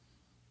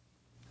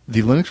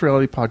The Linux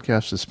Reality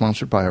Podcast is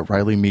sponsored by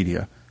O'Reilly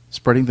Media,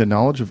 spreading the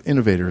knowledge of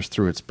innovators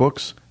through its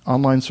books,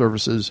 online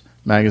services,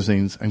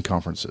 magazines, and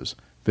conferences.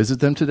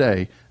 Visit them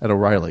today at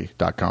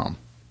O'Reilly.com.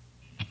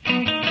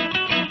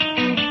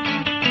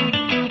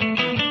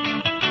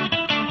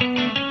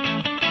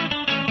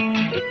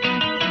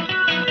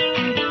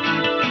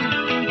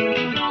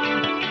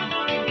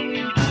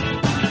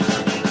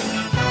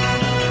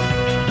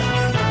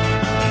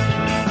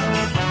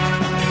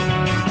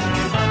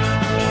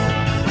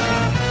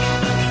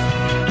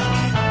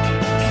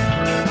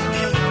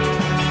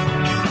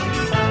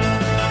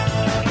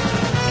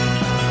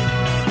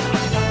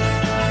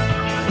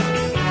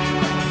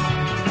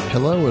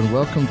 Hello and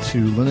welcome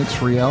to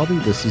Linux Reality.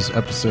 This is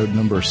episode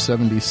number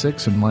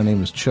 76 and my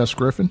name is Chess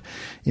Griffin.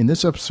 In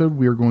this episode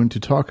we are going to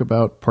talk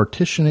about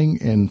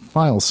partitioning and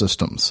file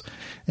systems.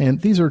 And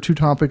these are two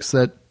topics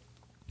that,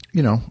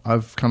 you know,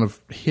 I've kind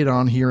of hit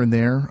on here and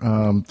there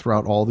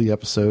throughout all the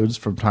episodes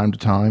from time to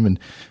time. And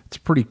it's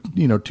pretty,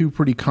 two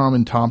pretty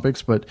common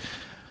topics, but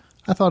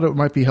I thought it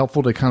might be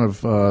helpful to kind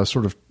of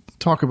sort of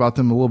talk about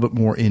them a little bit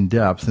more in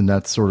depth, and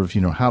that's sort of,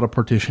 how to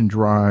partition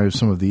drives,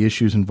 some of the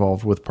issues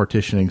involved with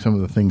partitioning, some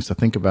of the things to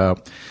think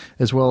about,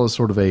 as well as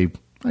sort of a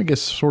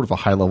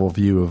high level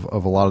view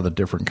of a lot of the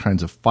different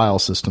kinds of file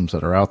systems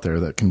that are out there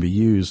that can be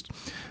used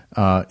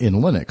in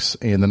Linux.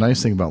 And the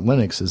nice thing about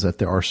Linux is that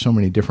there are so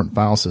many different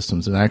file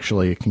systems, and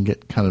actually it can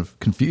get kind of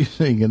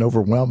confusing and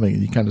overwhelming,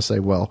 and you kind of say,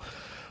 well,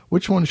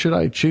 which one should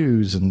I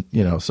choose? And,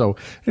 so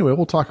anyway,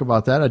 we'll talk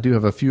about that. I do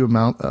have a few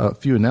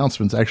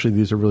announcements. Actually,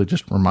 these are really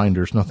just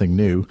reminders, nothing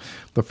new.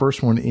 The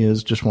first one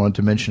is just wanted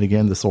to mention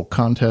again this little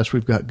contest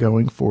we've got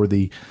going for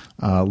the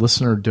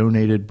listener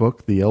donated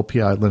book, the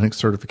LPI Linux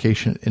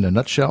Certification in a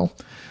Nutshell.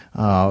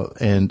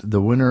 And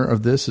the winner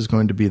of this is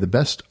going to be the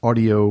best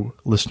audio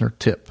listener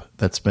tip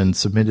that's been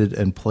submitted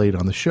and played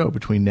on the show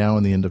between now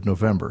and the end of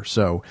November.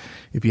 So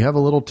if you have a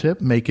little tip,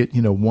 make it,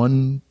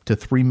 1 to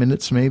 3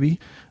 minutes maybe.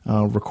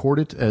 Record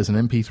it as an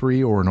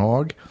MP3 or an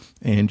OGG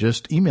and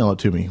just email it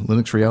to me,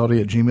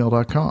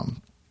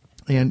 linuxreality@gmail.com.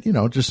 And,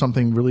 just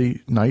something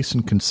really nice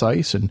and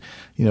concise, and,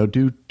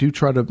 do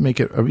try to make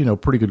it,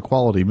 pretty good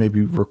quality.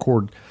 Maybe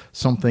record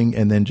something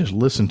and then just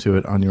listen to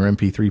it on your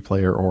MP3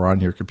 player or on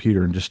your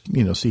computer and just,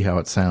 see how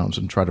it sounds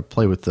and try to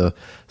play with the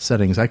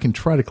settings. I can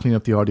try to clean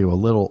up the audio a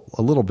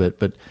little bit,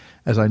 but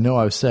as I know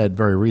I've said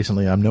very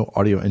recently, I'm no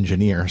audio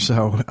engineer,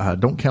 so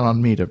don't count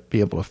on me to be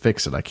able to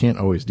fix it. I can't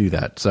always do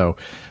that. So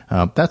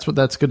that's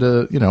going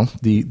to,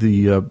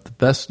 the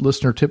best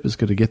listener tip is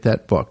going to get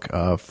that book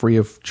free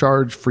of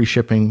charge, free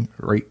shipping,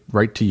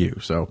 right to you.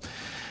 So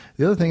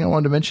the other thing I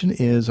wanted to mention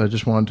is I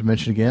just wanted to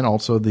mention again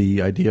also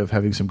the idea of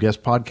having some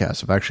guest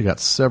podcasts. I've actually got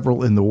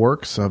several in the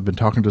works. I've been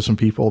talking to some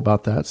people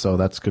about that, so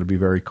that's going to be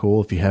very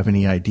cool. If you have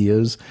any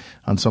ideas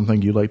on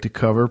something you'd like to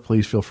cover,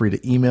 please feel free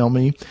to email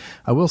me.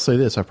 I will say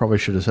this, I probably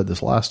should have said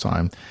this last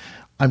time.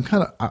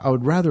 I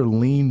would rather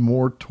lean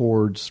more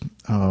towards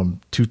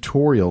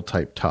tutorial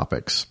type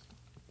topics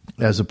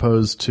as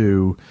opposed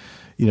to,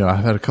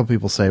 I've had a couple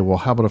people say, well,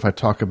 how about if I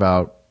talk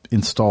about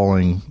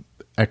installing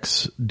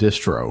X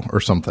distro or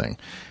something?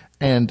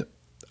 And,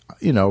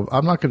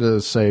 I'm not going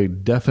to say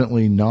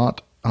definitely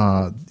not,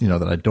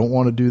 that I don't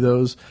want to do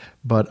those,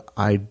 but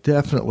I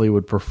definitely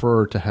would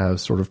prefer to have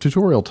sort of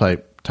tutorial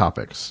type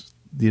topics,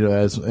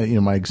 as,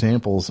 my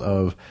examples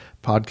of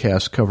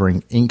podcasts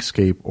covering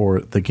Inkscape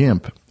or the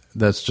GIMP.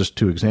 That's just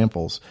two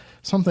examples,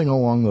 something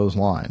along those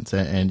lines.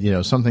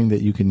 And something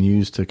that you can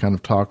use to kind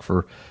of talk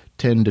for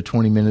 10 to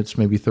 20 minutes,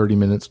 maybe 30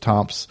 minutes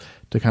tops,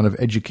 to kind of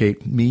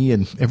educate me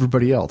and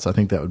everybody else. I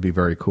think that would be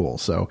very cool.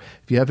 So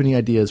if you have any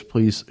ideas,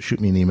 please shoot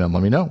me an email and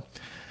let me know.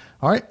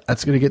 All right,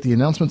 that's going to get the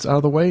announcements out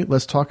of the way.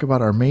 Let's talk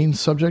about our main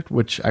subject,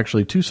 which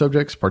actually two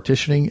subjects,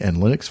 partitioning and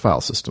Linux file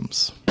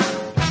systems.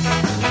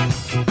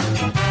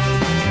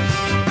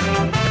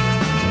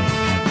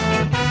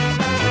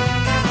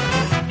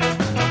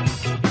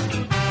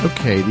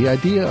 Okay, the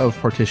idea of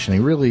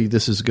partitioning, really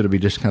this is going to be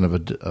just kind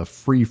of a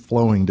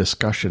free-flowing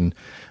discussion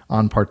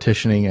on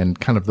partitioning and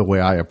kind of the way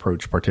I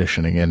approach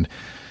partitioning. And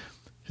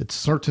it's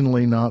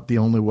certainly not the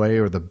only way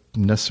or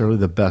necessarily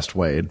the best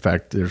way. In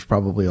fact, there's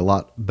probably a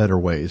lot better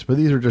ways. But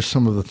these are just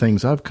some of the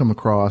things I've come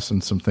across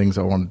and some things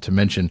I wanted to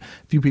mention.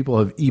 A few people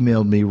have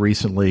emailed me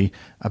recently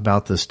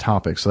about this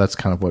topic, so that's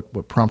kind of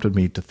what prompted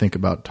me to think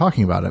about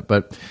talking about it.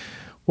 But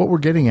what we're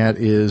getting at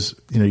is,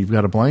 you've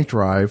got a blank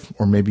drive,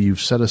 or maybe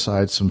you've set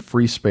aside some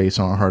free space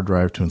on a hard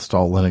drive to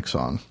install Linux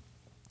on.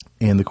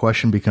 And the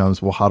question becomes,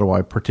 well, how do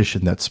I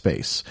partition that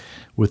space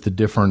with the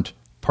different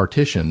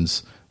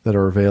partitions that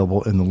are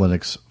available in the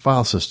Linux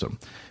file system?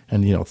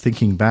 And,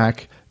 thinking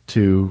back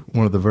to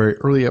one of the very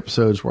early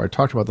episodes where I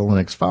talked about the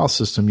Linux file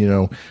system,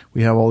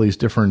 we have all these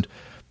different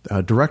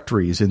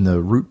directories in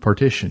the root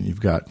partition.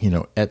 You've got,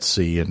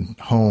 etc and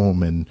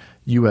home and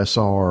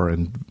USR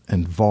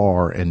and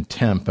var and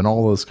temp and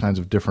all those kinds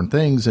of different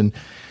things. And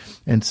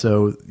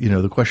so,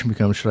 the question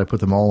becomes, should I put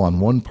them all on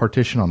one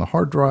partition on the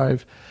hard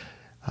drive?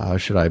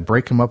 Should I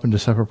break them up into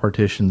separate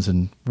partitions?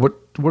 And what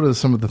are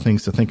some of the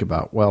things to think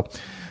about? Well,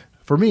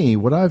 for me,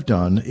 what I've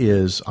done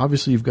is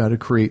obviously you've got to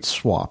create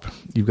swap.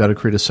 You've got to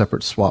create a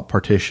separate swap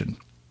partition.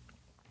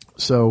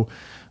 So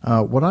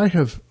what I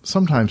have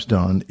sometimes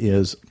done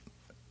is,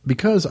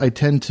 because I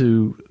tend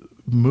to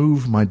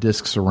move my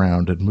disks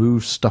around and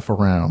move stuff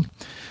around,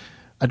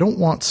 I don't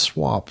want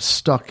swap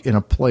stuck in a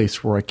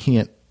place where I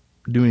can't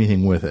do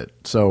anything with it.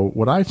 So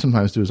what I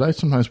sometimes do is I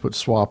sometimes put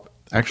swap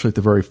actually at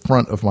the very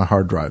front of my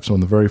hard drive, so in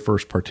the very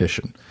first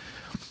partition.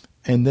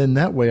 And then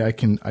that way I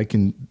can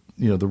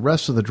the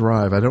rest of the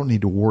drive, I don't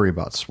need to worry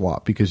about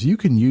swap, because you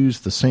can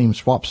use the same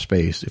swap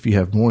space if you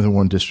have more than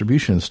one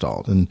distribution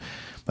installed. And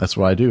that's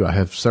what I do. I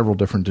have several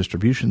different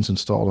distributions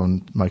installed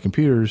on my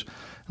computers,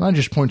 and I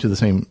just point to the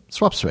same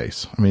swap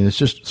space. I mean, it's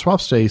just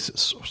swap space.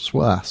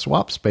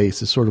 Swap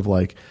space is sort of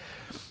like,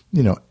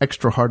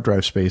 extra hard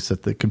drive space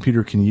that the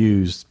computer can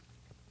use,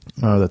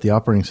 that the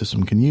operating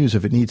system can use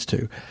if it needs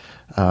to.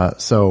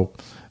 So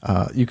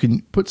you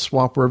can put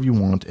swap wherever you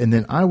want, and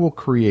then I will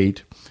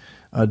create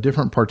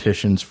different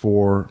partitions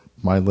for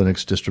my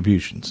Linux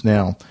distributions.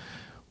 Now,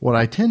 what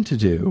I tend to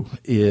do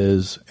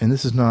is, and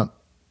this is not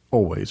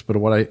always, but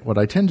what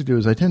I tend to do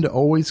is I tend to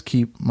always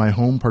keep my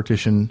home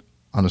partition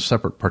on a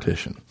separate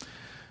partition.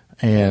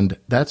 And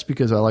that's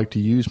because I like to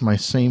use my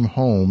same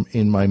home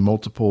in my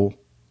multiple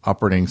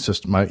operating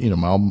system,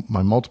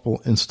 my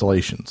multiple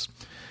installations.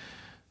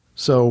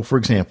 So, for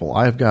example,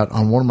 I've got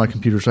on one of my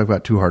computers, I've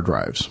got two hard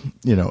drives,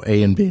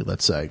 A and B,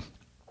 let's say.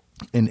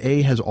 And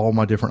A has all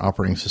my different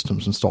operating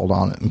systems installed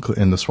on it,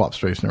 and the swap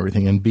space and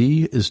everything. And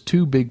B is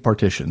two big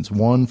partitions,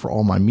 one for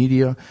all my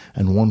media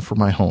and one for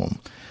my home.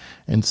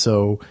 And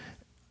so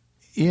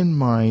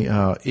when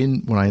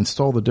I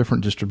install the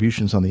different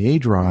distributions on the A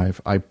drive,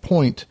 I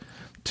point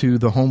to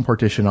the home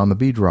partition on the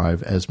B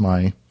drive as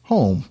my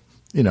home,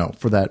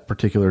 for that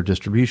particular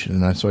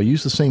distribution. And so I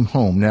use the same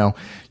home. Now,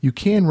 you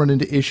can run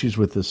into issues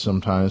with this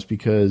sometimes,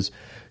 because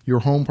your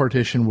home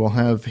partition will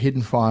have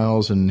hidden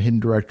files and hidden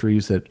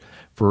directories that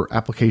for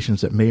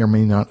applications that may or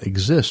may not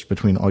exist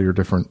between all your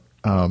different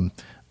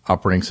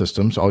operating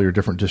systems, all your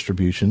different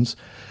distributions.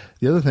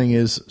 The other thing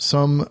is,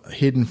 some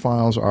hidden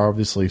files are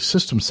obviously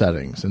system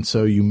settings, and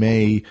so you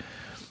may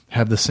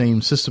have the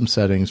same system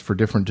settings for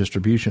different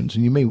distributions,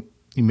 and you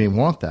may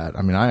want that.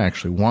 I mean, I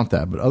actually want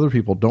that, but other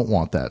people don't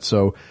want that.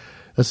 So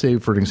let's say,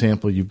 for an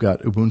example, you've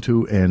got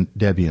Ubuntu and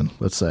Debian,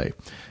 let's say,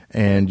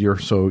 and you're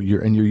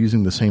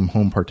using the same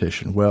home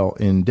partition. Well,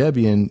 in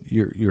Debian,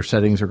 your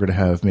settings are going to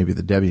have maybe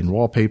the Debian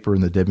wallpaper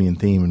and the Debian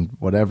theme and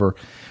whatever.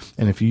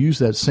 And if you use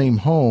that same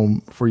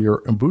home for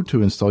your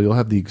Ubuntu install, you'll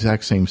have the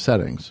exact same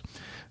settings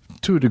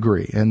to a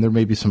degree. And there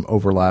may be some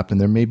overlap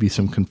and there may be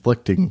some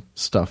conflicting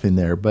stuff in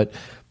there. But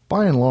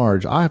by and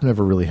large, I've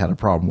never really had a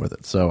problem with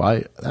it. So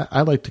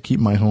I like to keep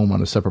my home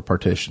on a separate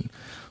partition.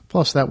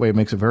 Plus, that way it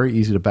makes it very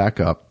easy to back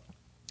up.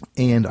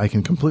 And I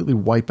can completely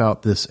wipe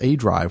out this A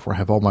drive where I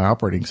have all my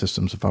operating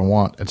systems if I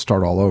want and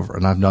start all over.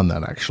 And I've done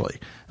that, actually.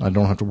 And I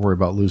don't have to worry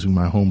about losing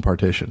my home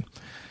partition.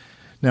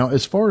 Now,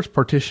 as far as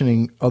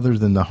partitioning other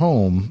than the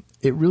home,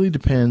 it really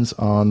depends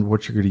on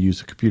what you're going to use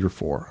the computer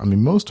for. I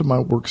mean, most of my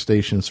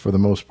workstations, for the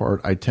most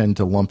part, I tend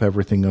to lump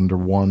everything under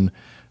one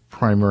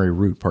primary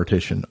root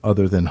partition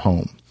other than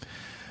home.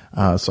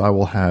 So I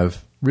will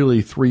have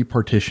really 3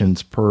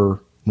 partitions per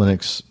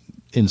Linux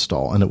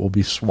install, and it will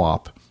be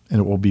swap. And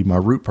it will be my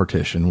root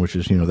partition, which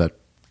is, that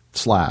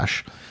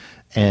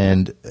 /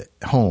 and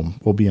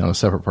home will be on a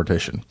separate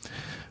partition.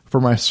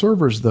 For my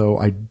servers, though,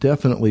 I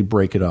definitely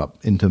break it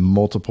up into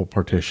multiple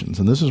partitions.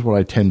 And this is what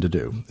I tend to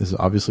do. Is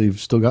obviously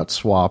you've still got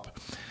swap.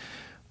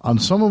 On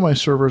some of my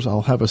servers,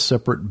 I'll have a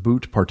separate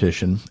boot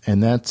partition,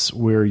 and that's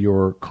where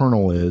your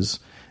kernel is.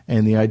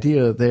 And the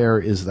idea there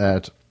is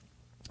that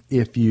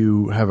if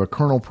you have a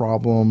kernel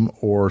problem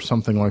or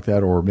something like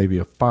that, or maybe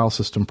a file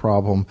system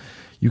problem,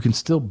 you can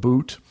still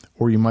boot,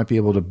 or you might be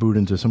able to boot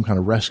into some kind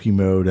of rescue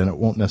mode, and it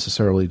won't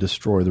necessarily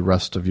destroy the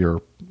rest of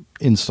your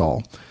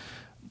install.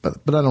 But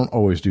I don't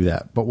always do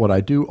that. But what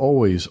I do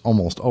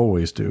almost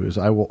always do, is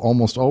I will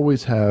almost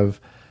always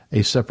have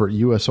a separate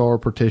USR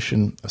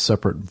partition, a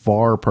separate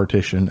var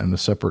partition, and a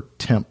separate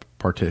temp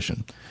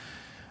partition.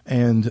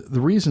 And the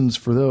reasons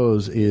for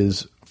those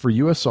is, for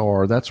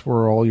USR, that's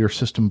where all your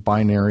system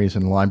binaries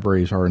and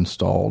libraries are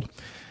installed.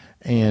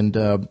 And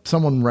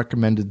someone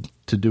recommended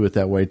to do it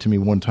that way to me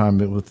one time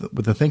with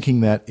the thinking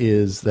that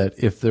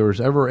if there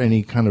was ever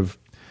any kind of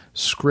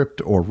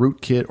script or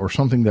rootkit or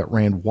something that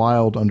ran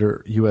wild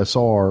under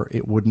USR,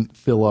 it wouldn't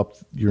fill up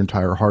your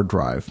entire hard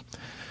drive.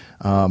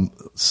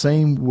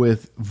 Same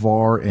with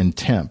var and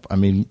temp. I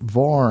mean,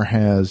 var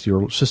has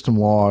your system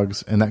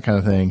logs and that kind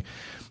of thing.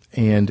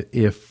 And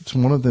if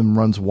one of them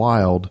runs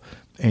wild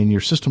and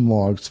your system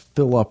logs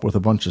fill up with a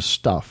bunch of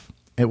stuff,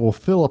 it will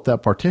fill up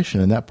that partition,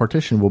 and that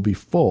partition will be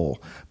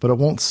full, but it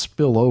won't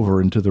spill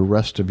over into the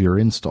rest of your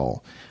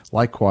install.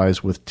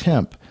 Likewise with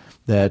temp,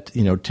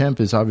 temp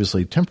is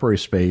obviously temporary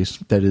space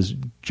that is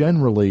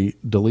generally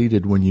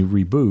deleted when you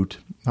reboot,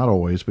 not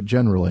always, but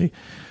generally.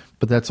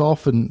 But that's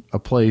often a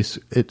place,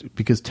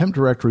 because temp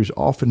directories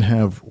often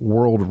have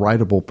world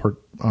writable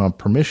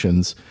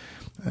permissions,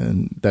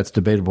 and that's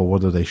debatable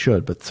whether they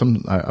should. But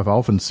I've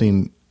often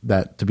seen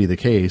that to be the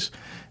case.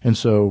 And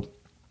so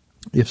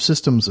if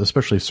systems,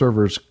 especially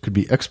servers, could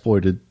be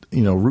exploited,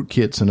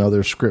 rootkits and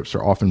other scripts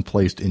are often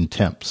placed in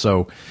temp.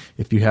 So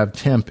if you have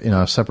temp in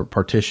a separate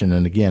partition,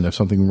 and again, if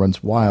something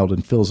runs wild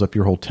and fills up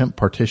your whole temp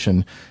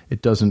partition,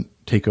 it doesn't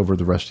take over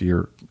the rest of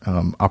your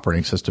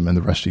operating system and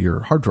the rest of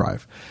your hard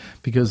drive.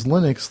 Because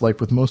Linux, like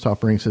with most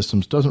operating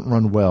systems, doesn't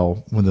run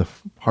well when the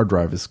hard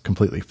drive is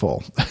completely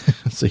full.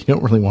 So you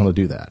don't really want to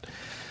do that.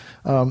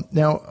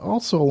 Now,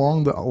 also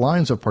along the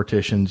lines of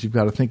partitions, you've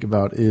got to think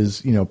about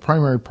is,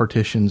 primary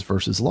partitions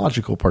versus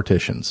logical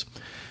partitions.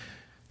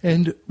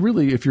 And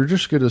really, if you're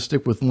just going to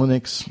stick with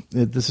Linux,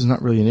 this is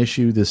not really an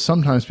issue. This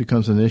sometimes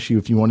becomes an issue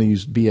if you want to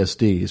use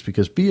BSDs,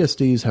 because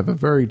BSDs have a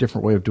very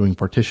different way of doing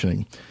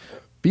partitioning.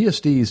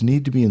 BSDs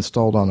need to be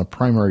installed on a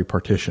primary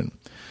partition.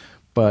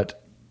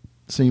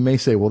 So you may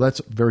say, well,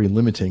 that's very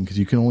limiting because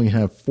you can only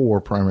have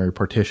 4 primary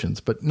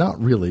partitions. But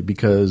not really,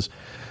 because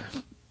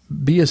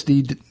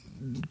BSD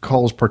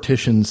calls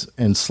partitions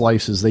and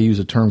slices. They use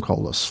a term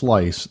called a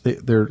slice.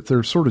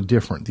 They're sort of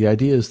different. The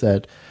idea is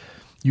that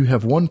you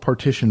have one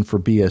partition for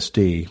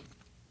BSD.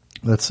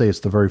 Let's say it's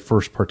the very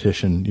first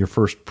partition, your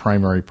first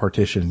primary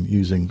partition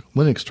using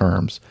Linux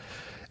terms,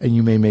 and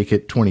you may make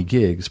it 20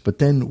 gigs. But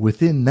then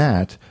within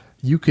that,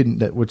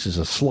 which is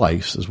a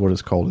slice, is what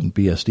it's called in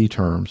BSD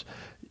terms.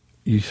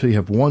 So you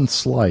have one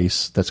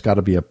slice that's got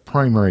to be a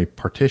primary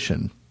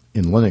partition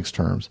in Linux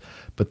terms.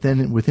 But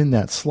then within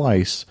that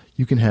slice,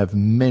 you can have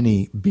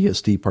many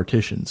BSD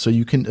partitions. So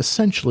you can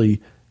essentially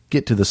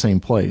get to the same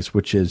place,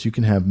 which is you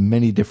can have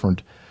many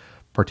different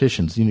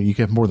partitions. You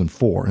can have more than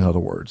 4, in other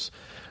words.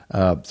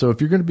 So if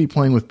you're going to be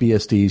playing with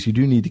BSDs, you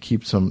do need to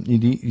keep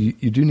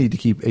you do need to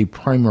keep a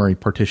primary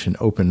partition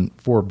open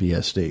for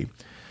BSD.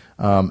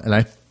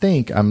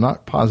 And I'm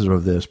not positive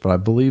of this, but I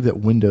believe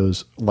that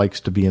Windows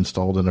likes to be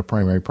installed in a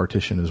primary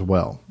partition as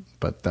well.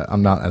 But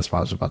I'm not as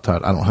positive about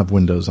that. I don't have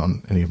Windows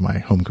on any of my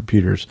home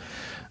computers,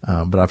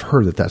 but I've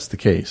heard that that's the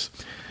case.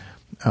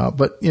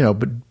 But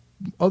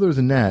other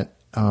than that,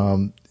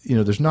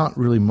 there's not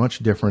really much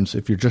difference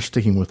if you're just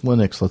sticking with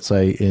Linux, let's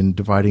say, in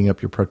dividing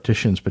up your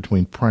partitions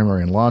between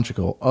primary and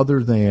logical,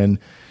 other than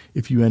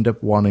if you end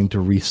up wanting to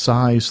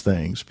resize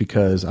things,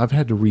 because I've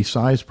had to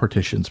resize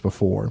partitions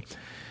before,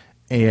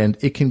 and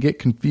it can get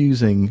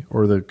confusing,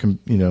 or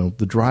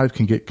the drive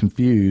can get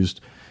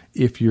confused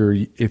if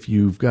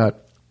you've got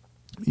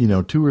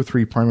 2 or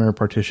 3 primary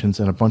partitions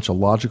and a bunch of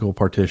logical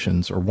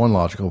partitions, or one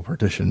logical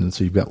partition, and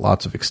so you've got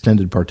lots of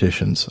extended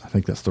partitions. I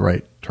think that's the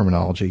right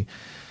terminology.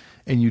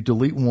 And you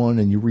delete one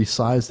and you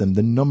resize them,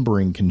 the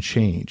numbering can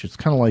change. It's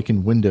kind of like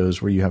in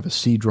Windows where you have a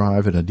C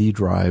drive and a D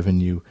drive,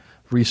 and you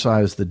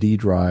resize the D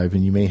drive,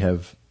 and you may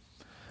have,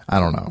 I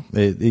don't know,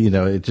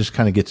 it just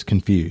kind of gets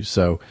confused.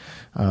 So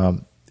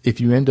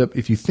if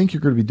you think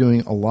you're going to be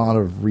doing a lot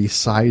of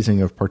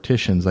resizing of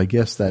partitions, I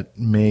guess that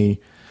you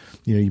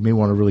may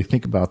want to really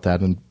think about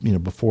that,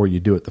 and before you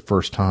do it the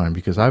first time,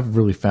 because I've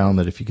really found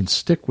that if you can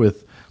stick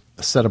with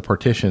a set of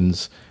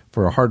partitions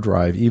for a hard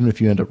drive, even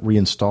if you end up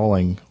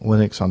reinstalling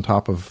Linux on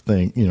top of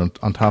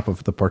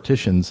the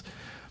partitions,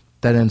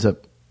 that ends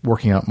up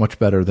working out much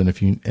better than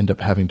if you end up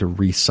having to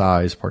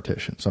resize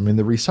partitions. I mean,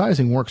 the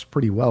resizing works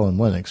pretty well in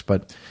Linux,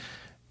 but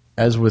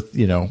as with,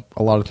 a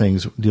lot of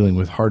things dealing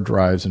with hard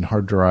drives and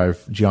hard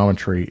drive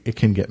geometry, it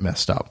can get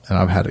messed up, and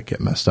I've had it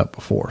get messed up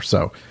before.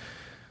 So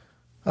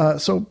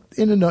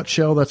in a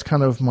nutshell, that's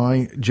kind of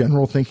my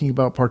general thinking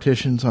about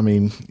partitions. I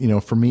mean,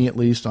 for me, at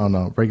least on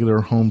a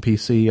regular home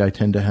PC, I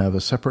tend to have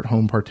a separate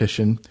home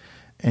partition,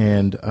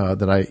 and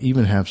that I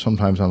even have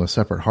sometimes on a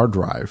separate hard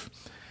drive,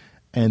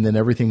 and then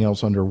everything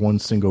else under one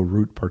single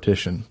root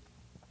partition,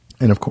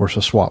 and of course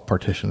a swap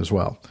partition as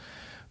well.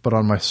 But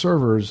on my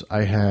servers,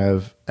 I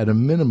have, at a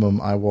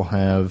minimum, I will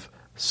have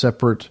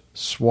separate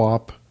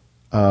swap,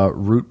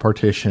 root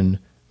partition,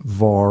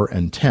 var,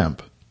 and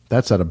temp.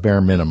 That's at a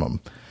bare minimum.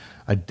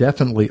 I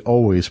definitely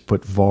always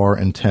put var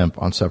and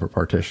temp on separate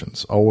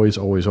partitions. Always,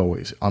 always,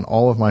 always. On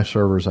all of my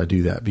servers, I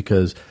do that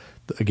because,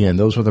 again,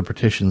 those are the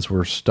partitions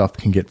where stuff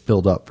can get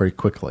filled up very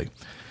quickly.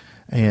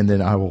 And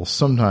then I will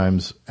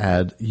sometimes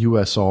add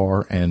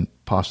USR and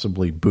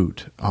possibly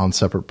boot on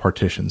separate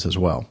partitions as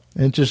well.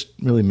 And it just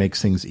really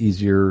makes things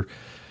easier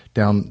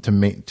to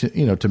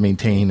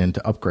maintain and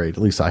to upgrade.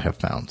 At least I have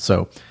found.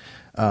 So,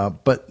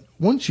 but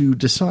once you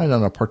decide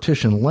on a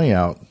partition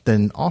layout,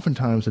 then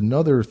oftentimes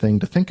another thing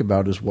to think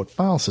about is what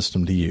file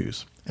system to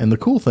use. And the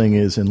cool thing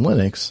is in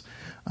Linux,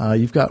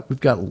 we've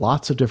got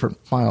lots of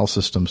different file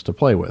systems to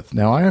play with.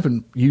 Now, I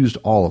haven't used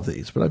all of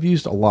these, but I've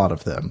used a lot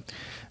of them.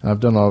 And I've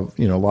done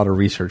a lot of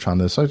research on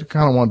this. I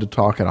kind of wanted to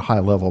talk at a high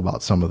level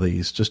about some of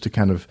these, just to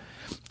kind of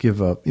give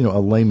a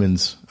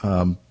layman's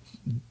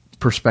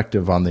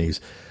perspective on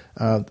these.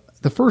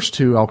 The first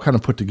two I'll kind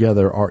of put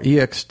together are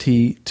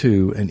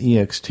ext2 and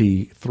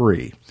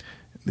ext3,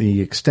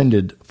 the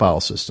extended file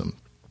system.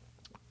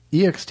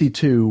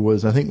 ext2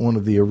 was, I think, one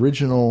of the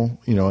original,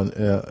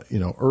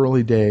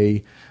 early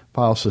day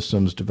file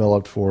systems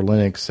developed for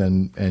Linux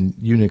and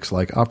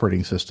Unix-like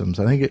operating systems.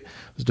 I think it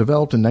was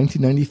developed in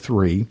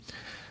 1993.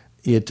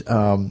 It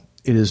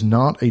it is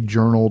not a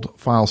journaled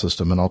file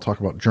system, and I'll talk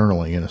about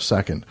journaling in a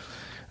second.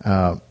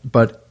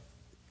 But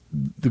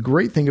the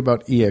great thing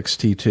about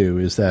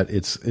ext2 is that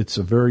it's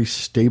a very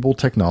stable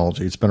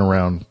technology. It's been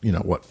around,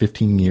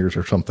 15 years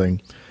or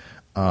something.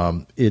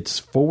 It's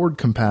forward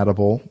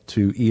compatible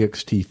to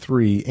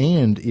ext3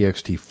 and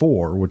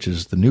ext4, which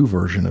is the new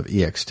version of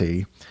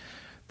ext.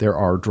 There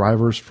are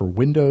drivers for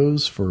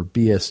Windows, for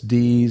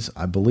BSDs,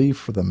 I believe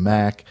for the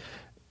Mac.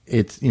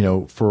 It's,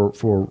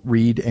 for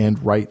read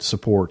and write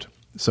support.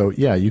 So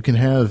yeah, you can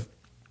have,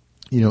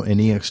 an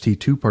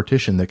ext2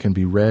 partition that can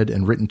be read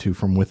and written to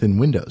from within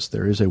Windows.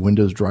 There is a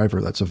Windows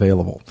driver that's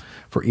available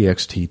for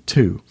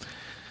ext2.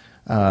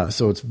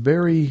 So it's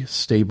very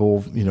stable,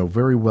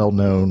 very well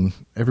known.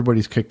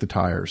 Everybody's kicked the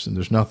tires, and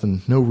there's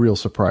no real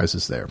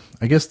surprises there.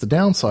 I guess the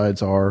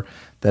downsides are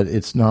that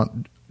it's not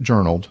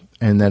journaled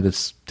and that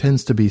it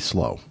tends to be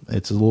slow.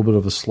 It's a little bit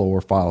of a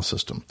slower file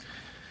system.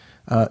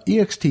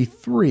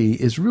 ext3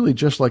 is really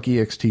just like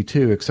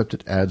ext2, except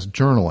it adds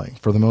journaling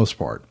for the most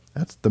part.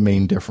 That's the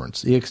main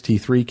difference.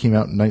 ext3 came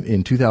out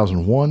in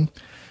 2001.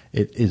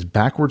 It is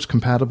backwards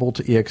compatible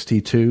to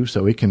ext2,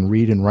 so it can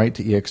read and write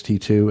to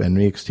ext2, and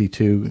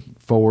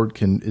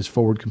ext2 is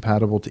forward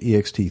compatible to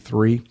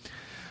ext3.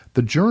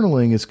 The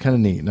journaling is kind of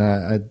neat.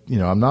 And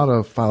I'm not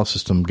a file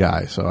system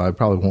guy, so I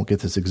probably won't get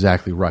this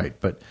exactly right,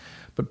 but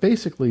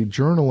basically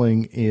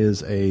journaling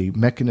is a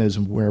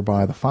mechanism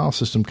whereby the file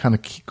system kind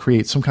of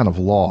creates some kind of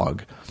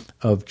log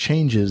of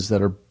changes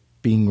that are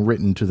being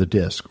written to the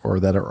disk or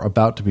that are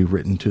about to be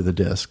written to the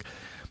disk,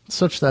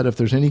 such that if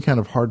there's any kind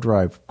of hard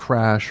drive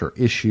crash or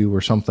issue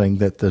or something,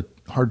 that the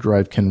hard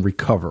drive can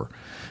recover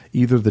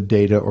either the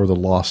data or the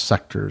lost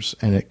sectors,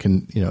 and it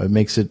can, it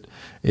makes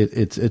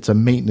it's a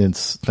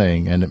maintenance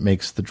thing, and it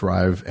makes the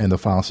drive and the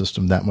file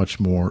system that much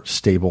more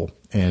stable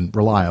and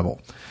reliable.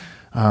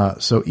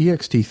 So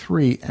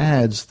ext3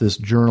 adds this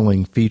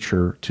journaling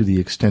feature to the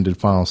extended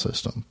file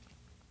system.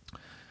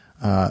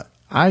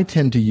 I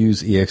tend to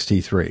use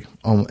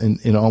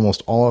ext3 in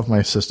almost all of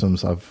my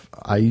systems.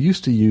 I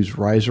used to use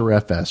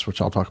RiserFS,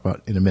 which I'll talk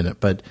about in a minute,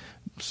 but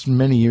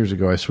many years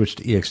ago I switched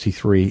to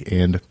ext3,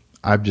 and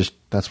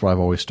that's what I've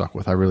always stuck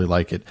with. I really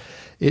like it.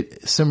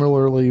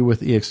 Similarly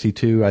with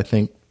ext2, I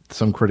think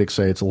some critics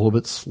say it's a little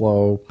bit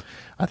slow.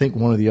 I think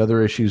one of the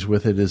other issues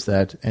with it is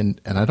that, and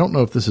I don't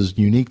know if this is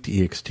unique to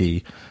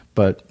ext,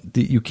 but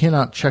you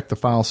cannot check the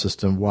file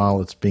system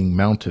while it's being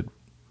mounted.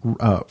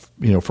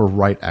 For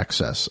write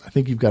access. I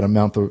think you've got to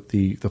mount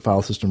the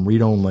file system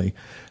read-only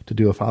to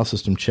do a file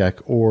system check,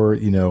 or,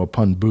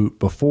 upon boot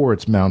before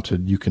it's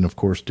mounted, you can, of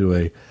course, do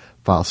a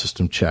file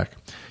system check.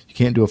 You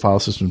can't do a file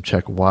system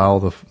check while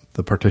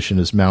the partition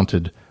is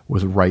mounted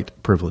with write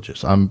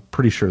privileges. I'm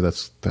pretty sure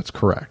that's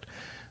correct.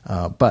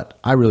 But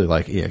I really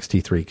like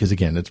ext3 because,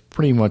 again, it's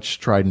pretty much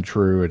tried and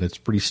true, and it's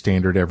pretty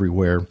standard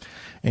everywhere.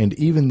 And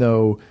even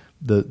though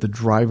the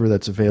driver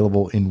that's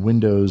available in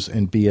Windows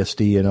and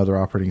BSD and other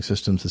operating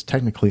systems is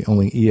technically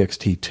only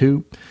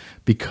ext2,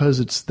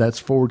 because that's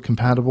forward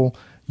compatible,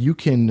 you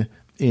can,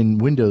 in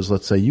Windows,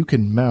 let's say, you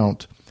can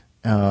mount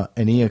an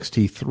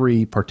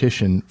ext3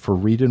 partition for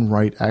read and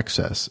write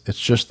access.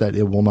 It's just that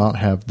it will not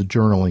have the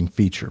journaling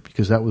feature,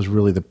 because that was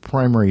really the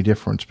primary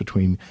difference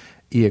between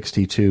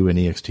ext2 and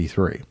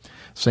ext3.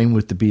 Same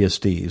with the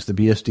BSDs. The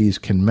BSDs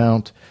can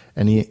mount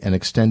an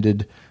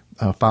extended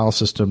file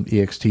system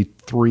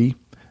ext3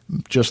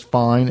 just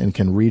fine and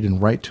can read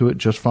and write to it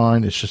just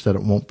fine. It's just that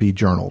it won't be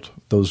journaled.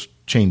 Those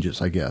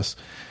changes, I guess.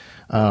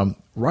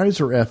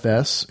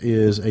 RiserFS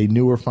is a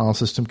newer file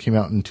system, came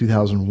out in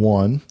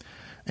 2001,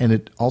 and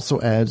it also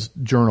adds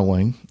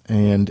journaling.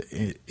 And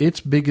its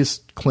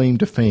biggest claim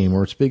to fame,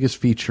 or its biggest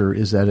feature,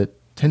 is that it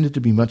tended to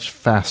be much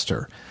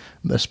faster,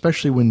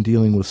 especially when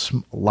dealing with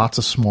lots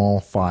of small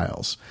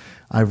files.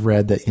 I've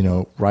read that,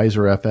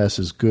 RiserFS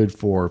is good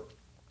for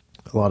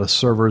a lot of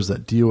servers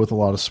that deal with a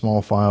lot of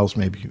small files,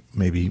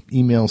 maybe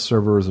email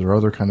servers or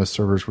other kind of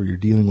servers where you're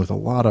dealing with a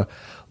lot of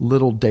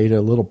little data,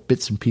 little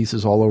bits and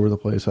pieces all over the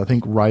place. I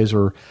think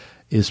Riser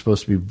is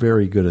supposed to be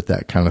very good at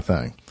that kind of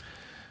thing.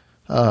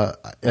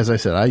 As I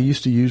said, I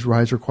used to use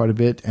Riser quite a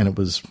bit, and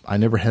I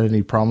never had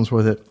any problems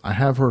with it. I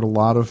have heard a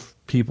lot of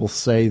people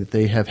say that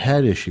they have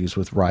had issues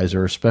with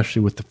Riser,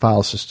 especially with the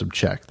file system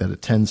check, that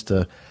it tends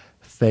to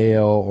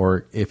fail,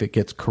 or if it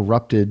gets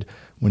corrupted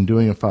when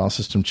doing a file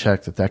system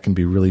check, that can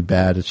be really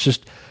bad. It's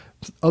just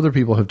other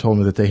people have told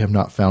me that they have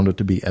not found it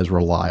to be as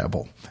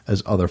reliable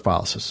as other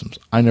file systems.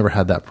 I never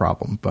had that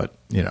problem, but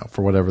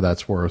for whatever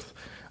that's worth,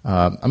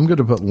 I'm going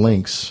to put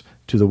links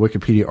to the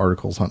Wikipedia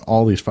articles on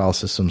all these file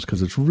systems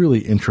because it's really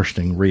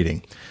interesting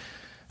reading.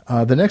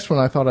 The next one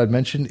I thought I'd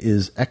mention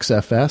is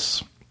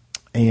XFS.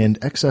 And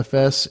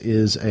XFS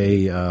is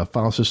a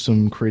file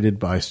system created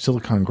by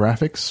Silicon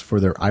Graphics for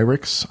their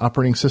IRIX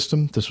operating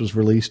system. This was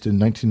released in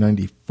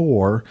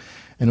 1994,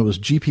 and it was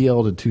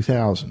GPL'd in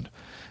 2000.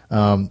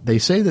 They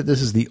say that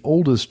this is the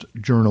oldest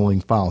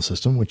journaling file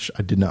system, which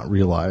I did not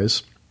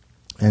realize,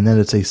 and that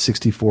it's a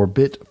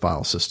 64-bit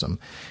file system.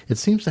 It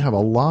seems to have a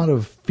lot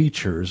of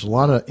features, a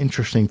lot of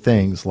interesting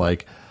things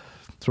like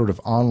sort of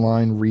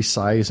online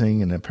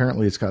resizing, and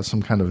apparently it's got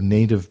some kind of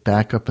native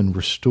backup and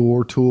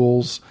restore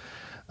tools.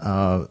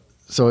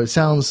 So it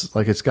sounds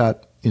like it's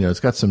got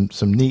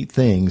some neat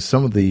things.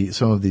 Some of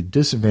the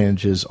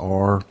disadvantages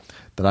are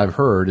that I've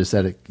heard is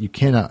that you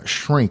cannot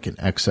shrink an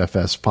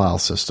XFS file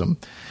system,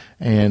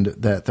 and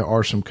that there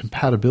are some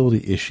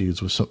compatibility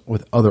issues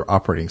with other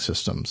operating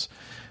systems,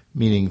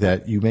 meaning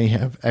that you may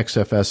have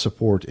XFS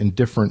support in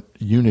different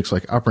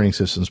Unix-like operating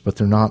systems, but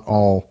they're not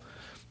all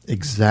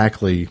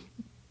exactly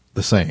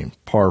the same,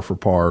 par for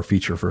par,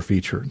 feature for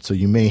feature. And so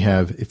you may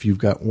have, if you've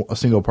got a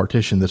single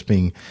partition that's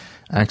being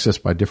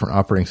accessed by different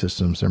operating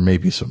systems, there may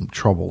be some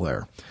trouble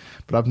there.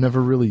 But I've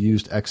never really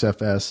used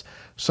XFS.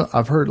 So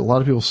I've heard a lot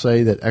of people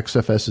say that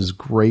XFS is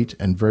great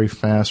and very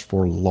fast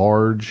for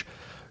large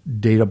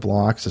data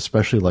blocks,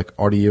 especially like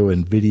audio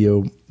and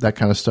video. That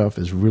kind of stuff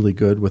is really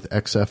good with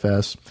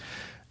XFS.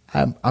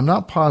 I'm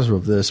not positive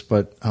of this,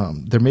 but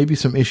there may be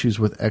some issues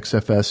with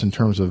XFS in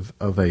terms of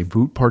a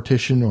boot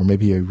partition or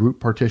maybe a root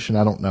partition.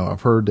 I don't know.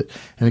 I've heard that,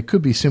 and it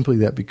could be simply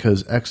that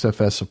because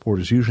XFS support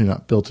is usually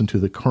not built into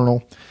the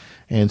kernel,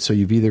 and so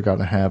you've either got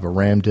to have a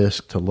RAM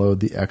disk to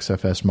load the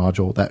XFS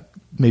module.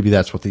 Maybe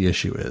that's what the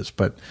issue is,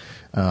 but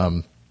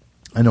I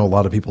know a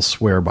lot of people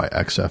swear by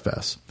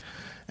XFS.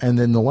 And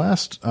then the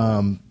last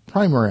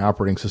primary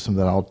operating system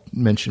that I'll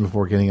mention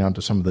before getting on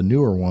to some of the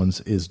newer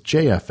ones is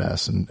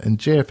JFS. And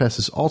JFS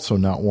is also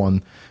not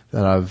one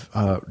that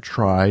I've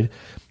tried.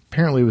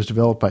 Apparently it was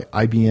developed by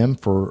IBM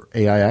for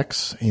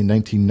AIX in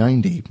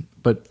 1990,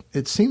 but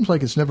it seems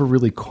like it's never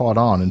really caught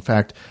on. In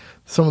fact,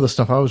 some of the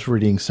stuff I was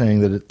reading saying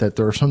that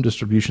there are some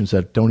distributions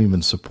that don't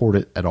even support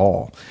it at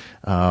all.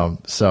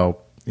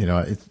 So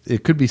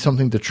it could be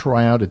something to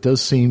try out. It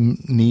does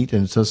seem neat,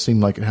 and it does seem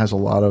like it has a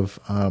lot of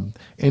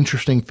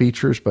interesting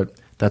features, but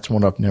that's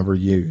one I've never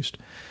used.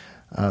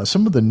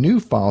 Some of the new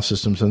file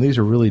systems, and these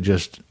are really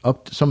just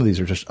some of these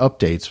are just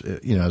updates.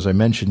 As I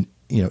mentioned,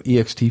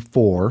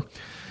 ext4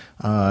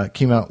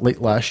 came out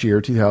late last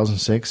year,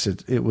 2006.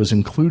 It was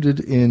included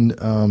in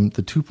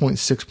the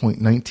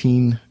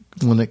 2.6.19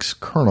 Linux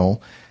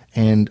kernel,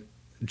 and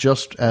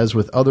just as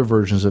with other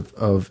versions of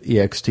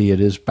ext, it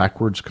is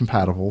backwards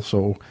compatible.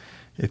 So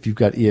if you've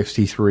got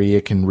ext3,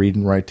 it can read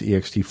and write to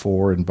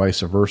ext4 and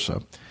vice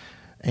versa.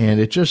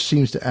 And it just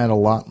seems to add a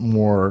lot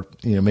more,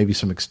 maybe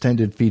some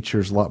extended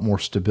features, a lot more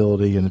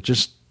stability, and it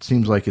just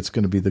seems like it's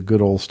going to be the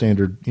good old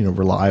standard,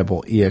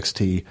 reliable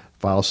ext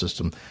file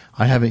system.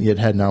 I haven't yet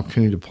had an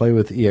opportunity to play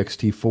with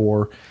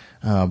ext4,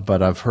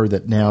 but I've heard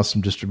that now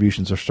some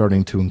distributions are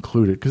starting to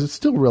include it because it's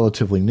still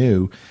relatively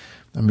new.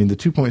 I mean, the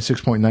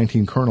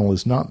 2.6.19 kernel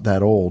is not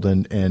that old,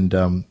 and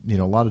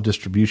a lot of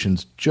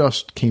distributions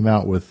just came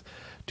out with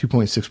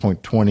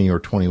 2.6.20 or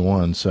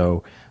 21.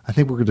 So I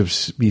think we're going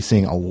to be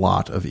seeing a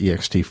lot of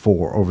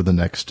ext4 over the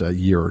next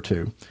year or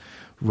two.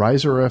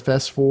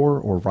 RiserFS4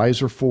 or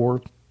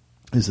Riser4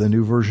 is the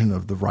new version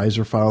of the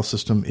Riser file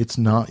system. It's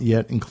not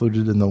yet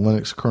included in the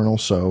Linux kernel,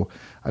 so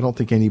I don't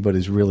think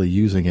anybody's really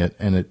using it.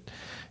 And it,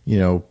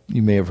 you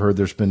may have heard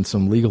there's been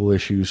some legal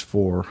issues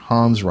for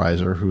Hans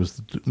Riser, who is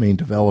the main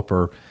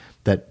developer,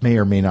 that may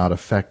or may not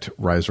affect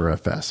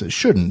RiserFS. It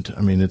shouldn't.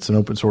 I mean, it's an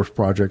open source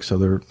project, so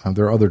there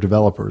are other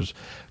developers,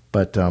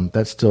 but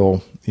that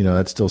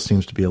still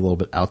seems to be a little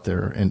bit out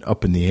there and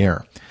up in the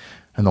air.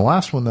 And the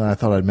last one that I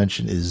thought I'd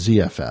mention is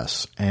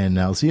ZFS. And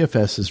now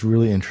ZFS is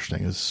really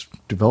interesting. It's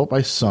developed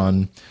by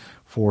Sun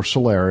for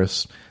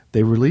Solaris.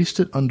 They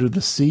released it under the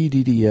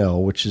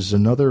CDDL, which is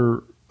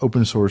another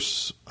open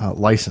source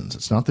license.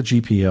 It's not the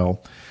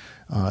GPL.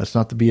 It's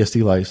not the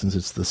BSD license.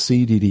 It's the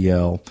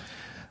CDDL.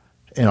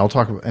 And I'll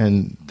talk about,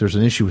 and there's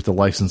an issue with the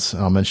license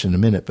I'll mention in a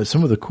minute, but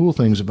some of the cool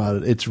things about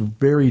it, it's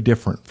very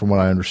different from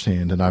what I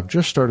understand. And I've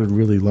just started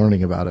really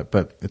learning about it,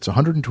 but it's a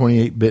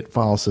 128-bit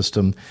file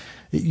system.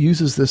 It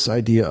uses this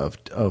idea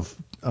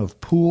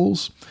of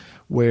pools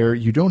where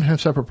you don't have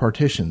separate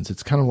partitions.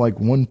 It's kind of like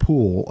one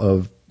pool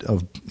of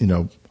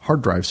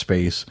hard drive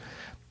space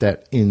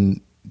that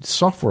in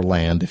software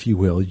land, if you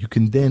will, you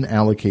can then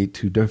allocate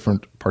to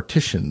different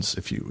partitions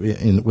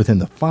within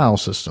the file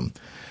system,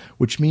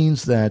 which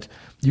means that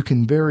you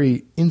can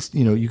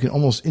you can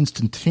almost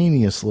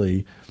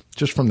instantaneously,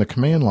 just from the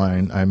command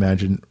line, I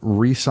imagine,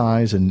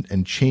 resize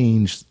and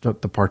change the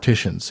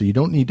partitions. So you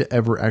don't need to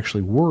ever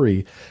actually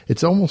worry.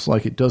 It's almost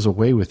like it does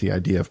away with the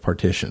idea of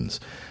partitions.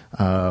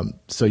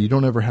 So you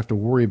don't ever have to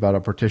worry about a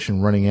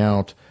partition running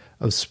out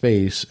of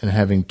space and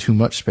having too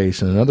much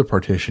space in another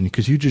partition,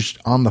 because you just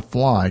on the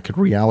fly could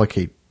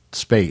reallocate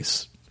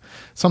space.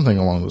 Something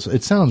along those.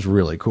 It sounds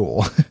really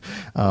cool,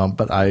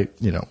 but I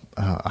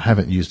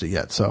haven't used it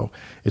yet, so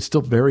it's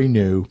still very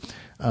new.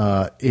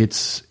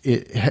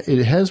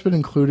 It has been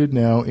included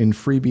now in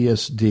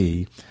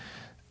FreeBSD.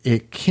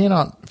 It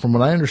cannot, from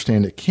what I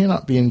understand, it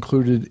cannot be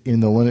included in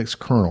the Linux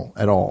kernel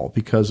at all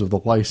because of the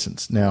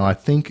license. Now, I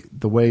think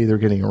the way they're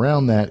getting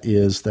around that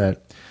is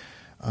that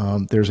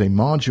there's a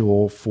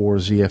module for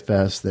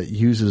ZFS that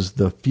uses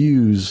the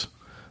Fuse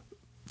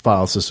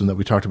file system that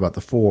we talked about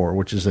before,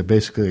 which is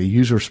basically a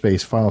user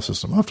space file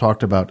system. I've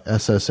talked about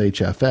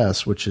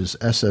SSHFS, which is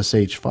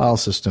SSH file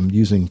system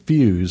using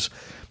Fuse.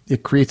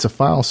 It creates a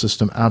file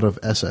system out of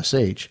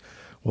SSH.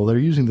 Well, they're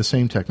using the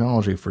same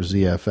technology for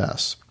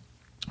ZFS,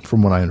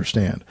 from what I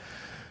understand.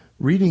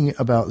 Reading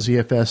about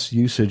ZFS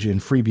usage in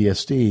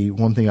FreeBSD,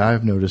 one thing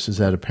I've noticed is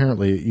that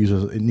apparently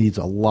it needs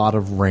a lot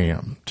of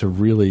RAM to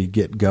really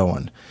get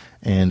going.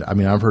 And I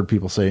mean, I've heard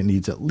people say it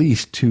needs at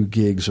least 2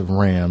 gigs of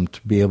RAM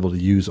to be able to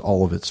use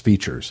all of its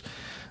features.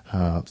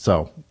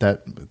 So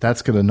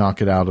that's going to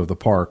knock it out of the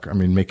park. I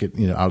mean, make it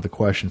out of the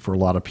question for a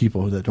lot of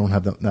people that don't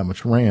have that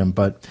much RAM.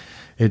 But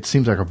it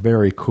seems like a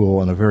very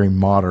cool and a very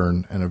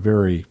modern and a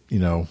very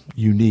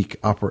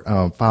unique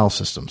file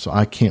system. So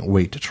I can't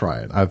wait to try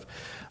it.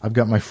 I've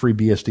got my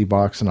FreeBSD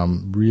box, and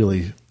I'm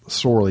really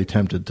sorely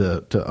tempted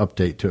to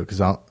update to it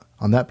because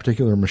on that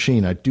particular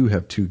machine, I do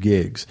have 2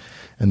 gigs,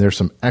 and there's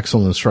some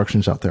excellent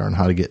instructions out there on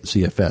how to get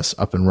ZFS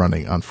up and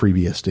running on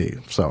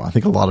FreeBSD. So I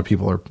think a lot of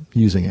people are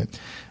using it.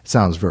 It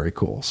sounds very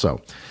cool. So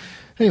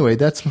anyway,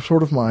 that's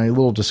sort of my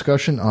little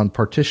discussion on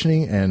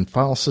partitioning and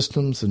file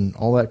systems and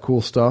all that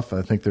cool stuff.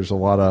 I think there's a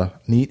lot of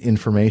neat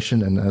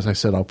information, and as I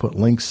said, I'll put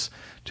links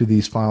to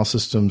these file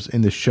systems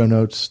in the show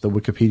notes, the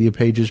Wikipedia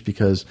pages,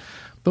 because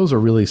those are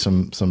really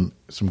some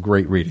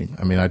great reading.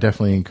 I mean, I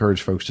definitely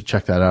encourage folks to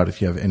check that out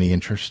if you have any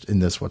interest in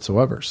this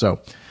whatsoever. So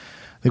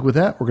I think with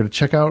that, we're going to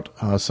check out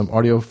some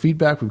audio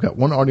feedback. We've got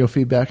one audio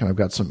feedback, and I've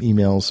got some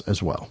emails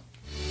as well.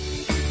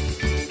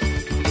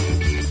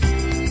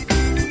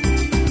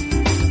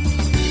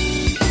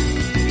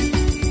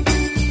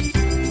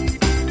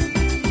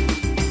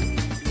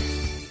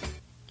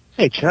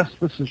 Hey, Chess,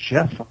 this is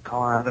Jeff. I'm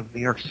calling out of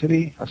New York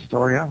City,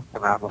 Astoria,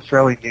 and I'm a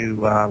fairly new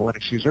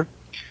Linux user.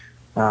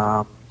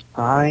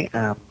 I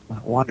am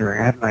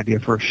wondering, I had an idea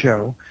for a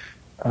show.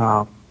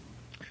 I'm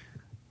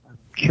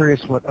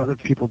curious what other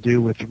people do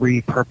with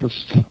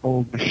repurposed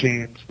old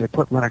machines. They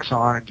put Linux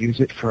on and use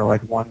it for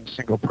like one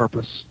single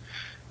purpose.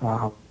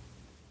 I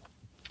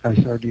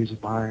started using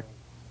mine.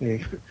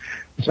 I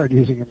started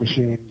using a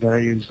machine that I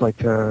use like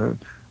to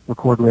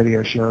record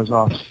radio shows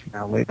off,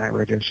 late night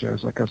radio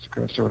shows like Coast to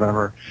Coast or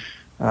whatever,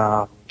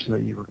 so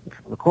that you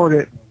can record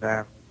it and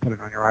then put it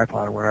on your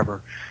iPod or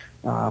whatever.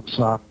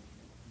 So I'm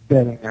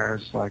betting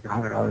there's like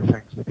 100 other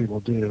things that people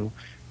do,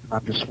 and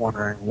I'm just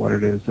wondering what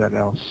it is that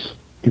else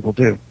people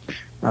do.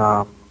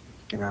 I'm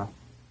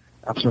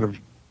sort of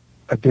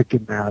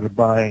addicted now to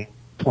buying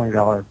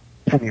 $20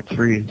 Pentium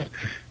 3s,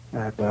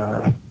 and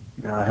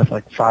I have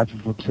like 5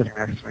 of them sitting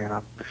next to me, and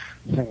I'm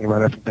thinking about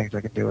different things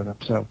I can do with them.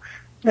 So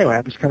anyway,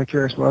 I'm just kind of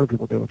curious what other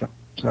people do with them.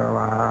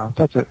 So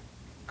that's it.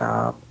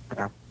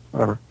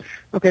 Whatever.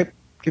 Okay,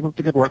 keep up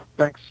the good work.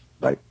 Thanks.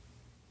 Bye.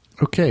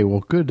 Okay, well,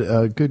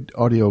 good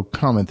audio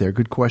comment there.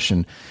 Good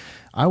question.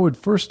 I would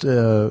first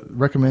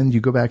recommend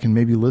you go back and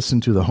maybe listen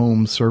to the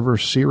home server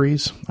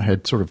series. I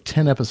had sort of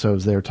 10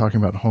 episodes there talking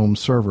about home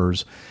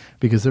servers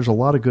because there's a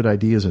lot of good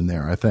ideas in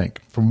there, I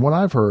think. From what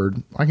I've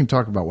heard, I can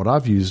talk about what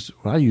I've used.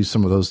 I use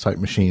some of those type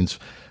machines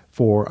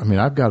for. I mean,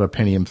 I've got a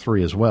Pentium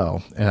 3 as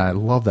well, and I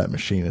love that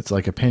machine. It's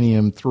like a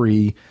Pentium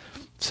 3,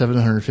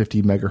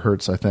 750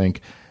 megahertz, I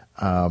think.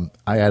 I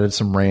added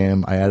some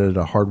RAM. I added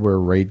a hardware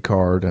RAID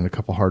card and a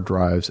couple hard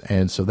drives.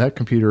 And so that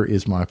computer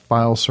is my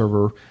file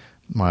server,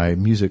 my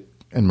music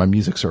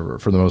server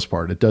for the most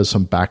part. It does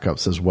some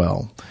backups as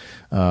well.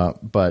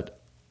 But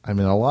I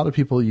mean, a lot of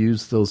people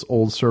use those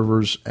old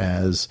servers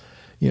as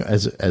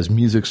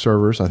music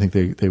servers. I think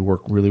they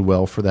work really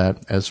well for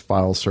that, as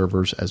file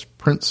servers, as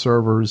print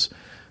servers,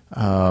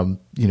 email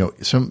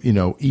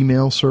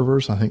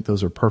servers. I think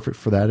those are perfect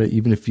for that.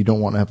 Even if you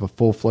don't want to have a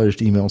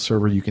full-fledged email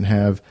server, you can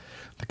have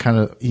the kind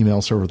of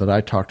email server that I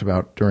talked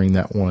about during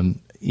that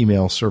one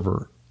email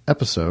server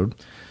episode.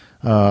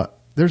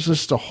 There's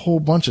just a whole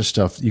bunch of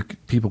stuff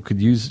people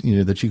could use,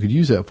 that you could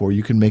use that for.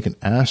 You can make an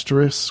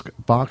asterisk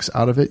box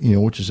out of it,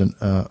 which is an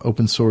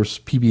open source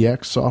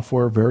PBX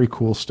software, very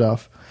cool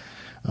stuff.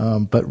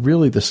 But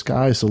really, the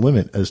sky's the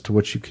limit as to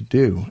what you could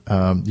do.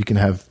 You can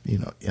have,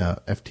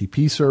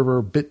 FTP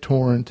server,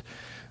 BitTorrent,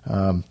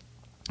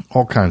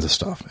 all kinds of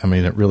stuff. I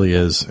mean, it really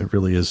is.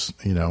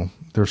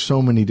 There's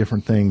so many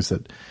different things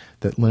that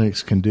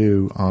Linux can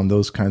do on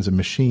those kinds of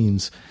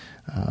machines.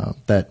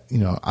 That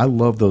I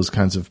love those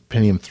kinds of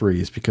Pentium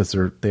 3s because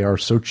they are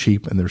so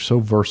cheap and they're so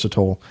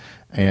versatile,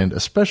 and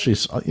especially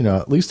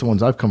at least the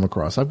ones I've come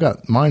across.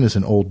 Mine is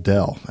an old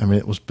Dell. I mean,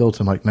 it was built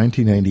in like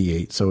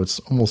 1998, so it's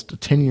almost a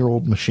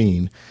 10-year-old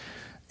machine,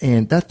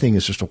 and that thing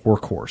is just a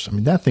workhorse. I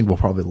mean, that thing will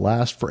probably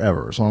last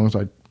forever as long as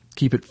I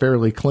keep it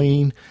fairly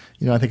clean.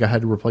 I think I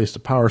had to replace the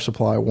power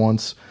supply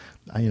once.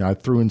 I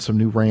threw in some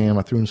new RAM,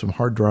 I threw in some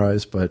hard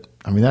drives, but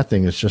I mean, that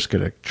thing is just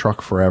going to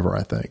truck forever,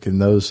 I think.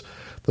 And those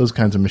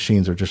kinds of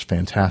machines are just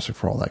fantastic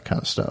for all that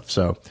kind of stuff.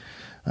 So,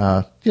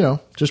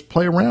 just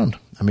play around.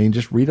 I mean,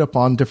 just read up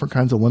on different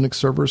kinds of Linux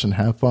servers and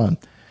have fun.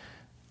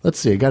 Let's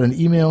see. I got an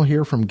email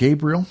here from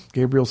Gabriel.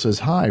 Gabriel says,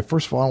 "Hi.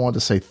 First of all, I want to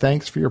say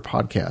thanks for your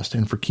podcast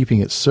and for keeping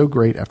it so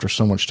great after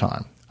so much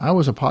time. I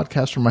was a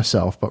podcaster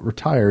myself, but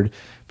retired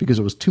because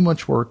it was too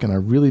much work and I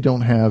really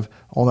don't have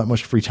all that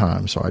much free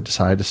time, so I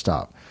decided to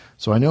stop.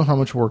 So I know how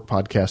much work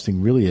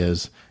podcasting really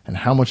is and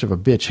how much of a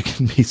bitch it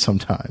can be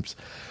sometimes.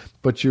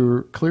 But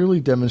you clearly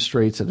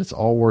demonstrates that it's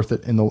all worth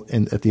it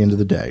at the end of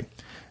the day.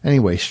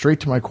 Anyway, straight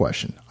to my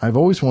question. I've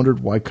always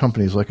wondered why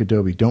companies like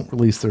Adobe don't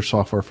release their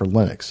software for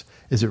Linux.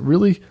 Is it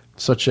really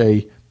such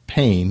a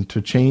pain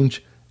to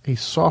change a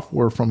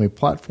software from a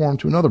platform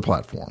to another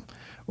platform?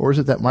 Or is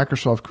it that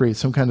Microsoft creates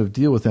some kind of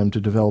deal with them to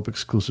develop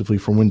exclusively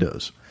for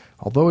Windows?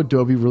 Although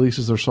Adobe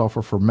releases their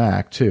software for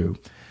Mac too.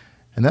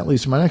 And that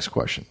leads to my next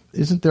question.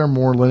 Isn't there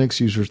more Linux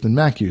users than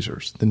Mac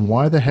users? Then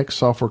why the heck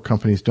software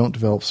companies don't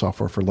develop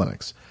software for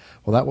Linux?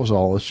 Well, that was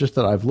all. It's just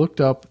that I've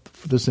looked up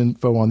for this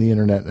info on the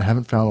internet and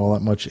haven't found all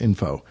that much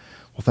info.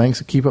 Well, thanks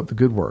and keep up the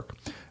good work.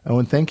 Oh,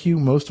 and thank you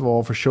most of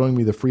all for showing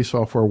me the free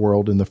software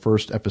world in the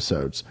first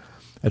episodes.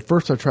 At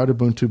first, I tried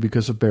Ubuntu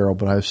because of Barrel,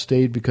 but I've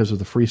stayed because of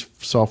the free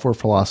software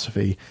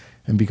philosophy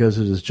and because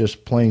it is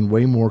just plain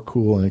way more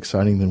cool and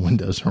exciting than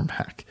Windows or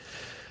Mac.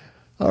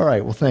 All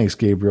right. Well, thanks,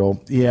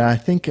 Gabriel. Yeah, I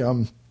think,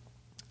 I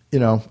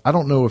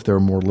don't know if there are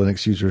more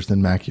Linux users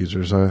than Mac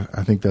users.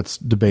 I think that's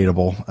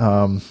debatable.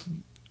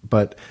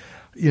 But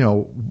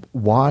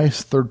why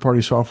third-party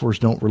softwares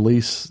don't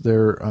release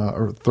their,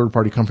 or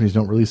third-party companies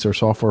don't release their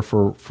software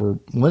for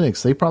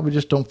Linux? They probably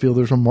just don't feel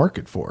there's a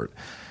market for it.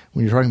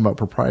 When you're talking about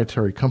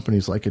proprietary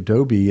companies like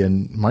Adobe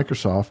and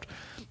Microsoft,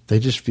 they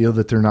just feel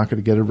that they're not going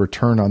to get a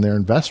return on their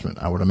investment.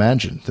 I would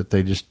imagine that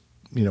they just,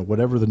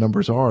 whatever the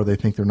numbers are, they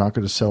think they're not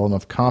going to sell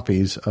enough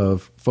copies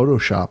of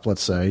Photoshop,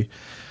 let's say,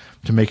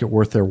 to make it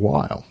worth their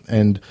while.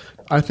 And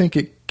I think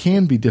it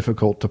can be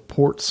difficult to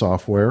port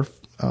software,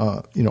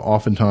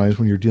 oftentimes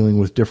when you're dealing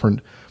with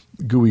different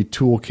GUI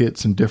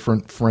toolkits and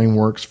different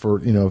frameworks for,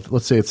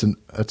 let's say it's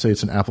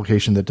an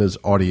application that does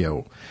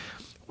audio,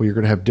 where you're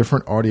going to have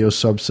different audio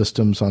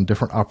subsystems on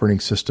different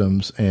operating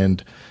systems.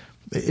 And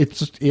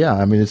it's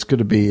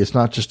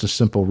not just a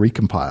simple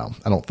recompile,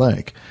 I don't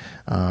think.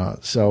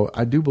 So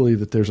I do believe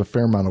that there's a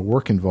fair amount of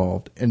work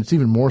involved, and it's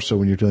even more so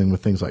when you're dealing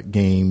with things like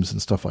games and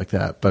stuff like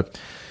that. But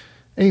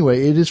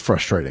anyway, it is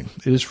frustrating.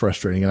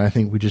 And I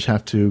think we just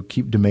have to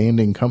keep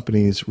demanding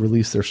companies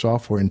release their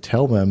software and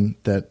tell them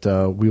that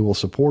we will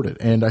support it.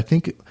 And I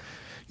think,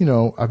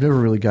 I've never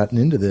really gotten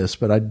into this,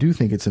 but I do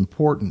think it's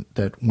important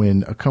that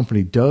when a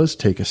company does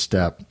take a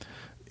step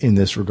in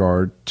this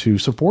regard, to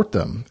support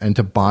them and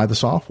to buy the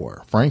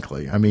software,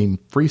 frankly. I mean,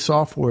 free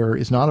software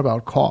is not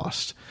about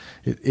cost.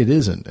 It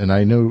isn't. And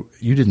I know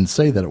you didn't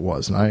say that it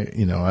was.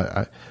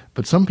 And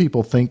but some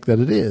people think that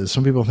it is.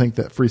 Some people think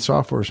that free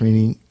software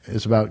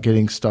is about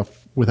getting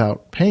stuff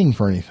without paying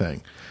for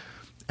anything.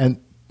 And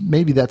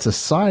maybe that's a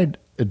side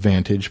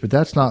advantage, but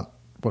that's not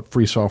what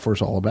free software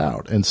is all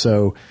about. And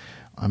so,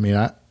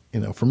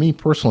 for me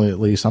personally,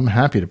 at least, I'm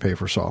happy to pay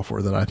for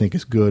software that I think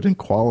is good and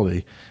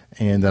quality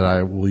and that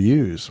I will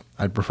use.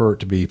 I'd prefer it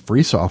to be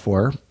free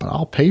software, but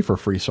I'll pay for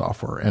free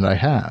software, and I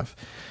have.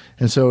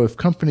 And so if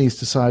companies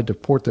decide to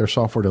port their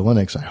software to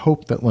Linux, I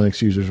hope that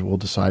Linux users will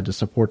decide to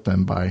support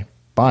them by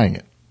buying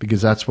it,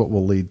 because that's what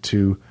will lead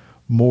to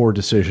more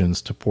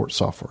decisions to port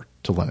software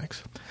to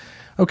Linux.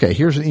 Okay,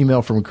 here's an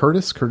email from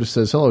Curtis. Curtis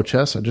says, "Hello,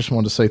 Chess. I just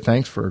wanted to say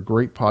thanks for a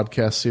great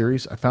podcast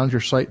series. I found your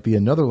site via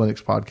another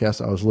Linux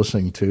podcast I was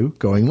listening to,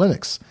 Going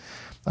Linux.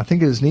 I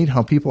think it is neat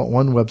how people at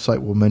one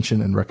website will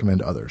mention and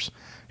recommend others.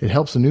 It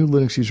helps a new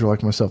Linux user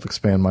like myself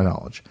expand my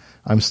knowledge.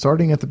 I'm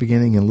starting at the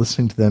beginning and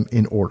listening to them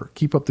in order.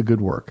 Keep up the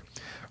good work.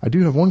 I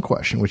do have one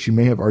question, which you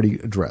may have already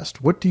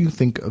addressed. What do you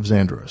think of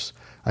Xandros?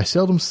 I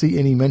seldom see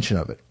any mention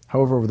of it.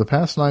 However, over the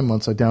past 9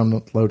 months, I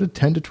downloaded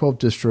 10 to 12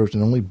 distros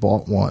and only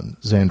bought one,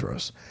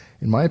 Xandros.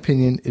 In my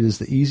opinion, it is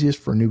the easiest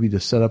for a newbie to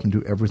set up and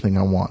do everything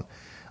I want,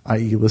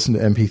 i.e. listen to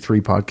MP3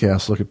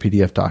 podcasts, look at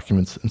PDF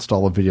documents,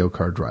 install a video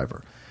card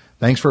driver.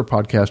 Thanks for a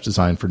podcast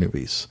designed for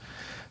newbies."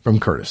 From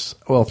Curtis.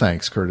 Well,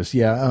 thanks, Curtis.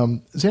 Yeah,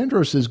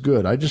 Xandros is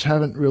good. I just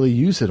haven't really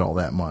used it all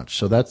that much.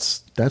 So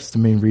that's the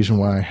main reason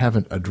why I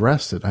haven't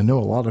addressed it. I know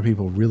a lot of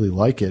people really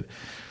like it.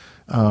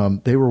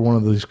 They were one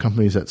of those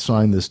companies that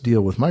signed this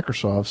deal with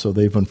Microsoft, so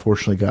they've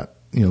unfortunately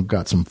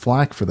got some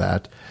flack for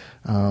that.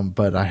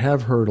 But I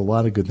have heard a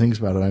lot of good things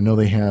about it. I know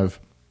they have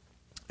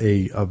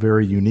a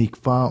very unique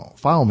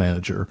file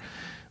manager,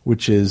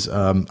 which is,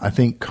 I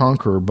think,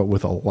 Konqueror, but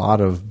with a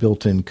lot of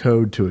built-in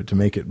code to it to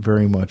make it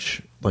very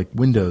much like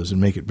Windows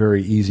and make it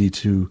very easy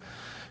to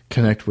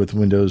connect with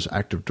Windows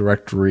Active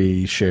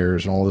Directory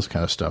shares and all this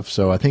kind of stuff.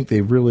 So I think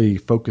they really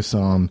focus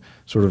on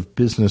sort of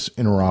business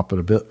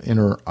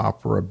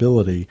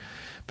interoperability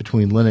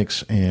between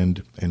Linux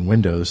and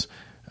Windows.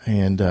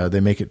 And they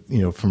make it,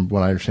 from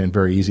what I understand,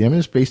 very easy. I mean,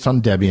 it's based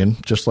on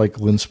Debian, just like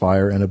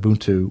Linspire and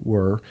Ubuntu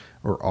were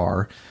or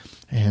are.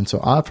 And so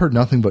I've heard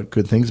nothing but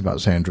good things about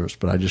Xandros,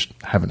 but I just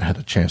haven't had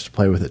a chance to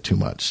play with it too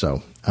much.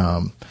 So,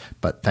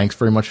 but thanks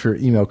very much for your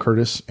email,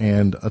 Curtis.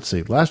 And let's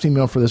see, last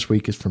email for this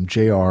week is from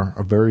JR,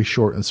 a very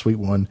short and sweet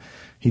one.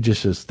 He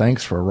just says,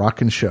 "Thanks for a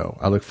rockin' show.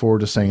 I look forward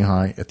to saying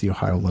hi at the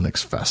Ohio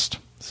Linux Fest."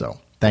 So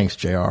thanks,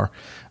 JR.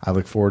 I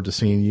look forward to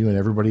seeing you and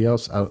everybody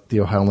else out at the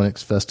Ohio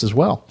Linux Fest as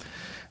well.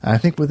 I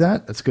think with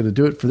that, that's going to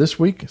do it for this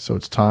week. So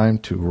it's time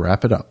to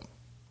wrap it up.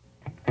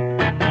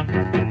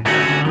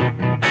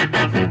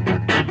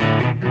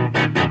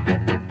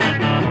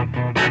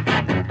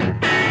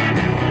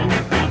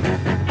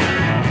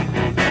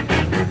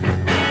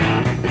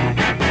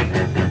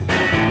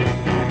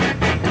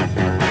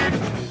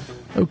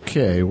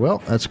 Okay,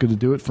 well, that's going to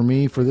do it for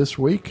me for this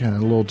week. A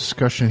little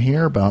discussion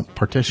here about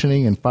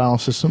partitioning and file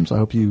systems. I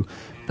hope you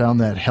found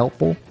that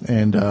helpful,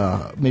 and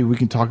maybe we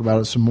can talk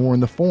about it some more in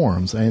the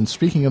forums. And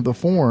speaking of the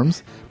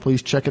forums,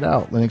 please check it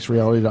out,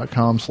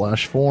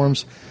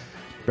 linuxreality.com/forums.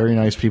 Very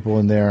nice people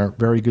in there,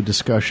 very good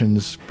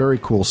discussions, very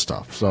cool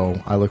stuff.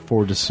 So I look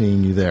forward to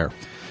seeing you there.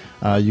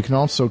 You can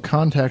also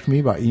contact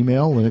me by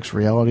email,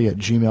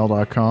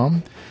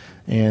 linuxreality@gmail.com.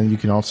 And you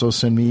can also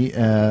send me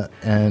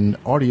an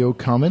audio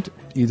comment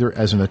either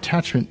as an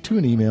attachment to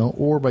an email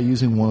or by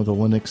using one of the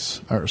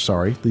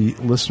the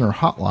listener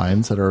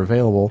hotlines that are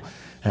available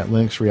at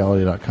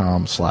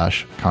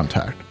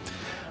linuxreality.com/contact.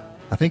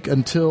 I think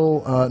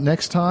until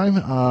next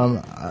time,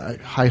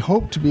 I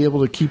hope to be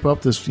able to keep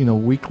up this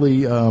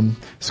weekly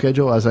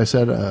schedule. As I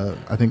said,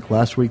 I think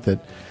last week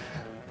that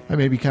I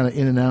may be kind of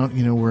in and out.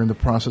 We're in the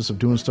process of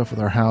doing stuff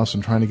with our house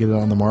and trying to get it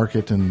on the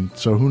market, and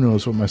so who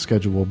knows what my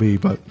schedule will be,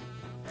 but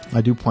I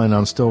do plan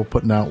on still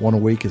putting out one a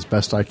week as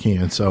best I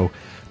can. So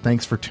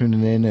thanks for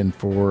tuning in and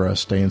for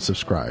staying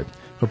subscribed.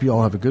 Hope you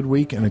all have a good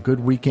week and a good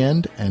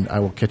weekend, and I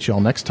will catch you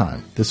all next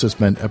time. This has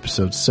been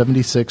episode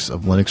 76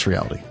 of Linux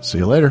Reality. See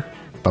you later.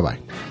 Bye-bye.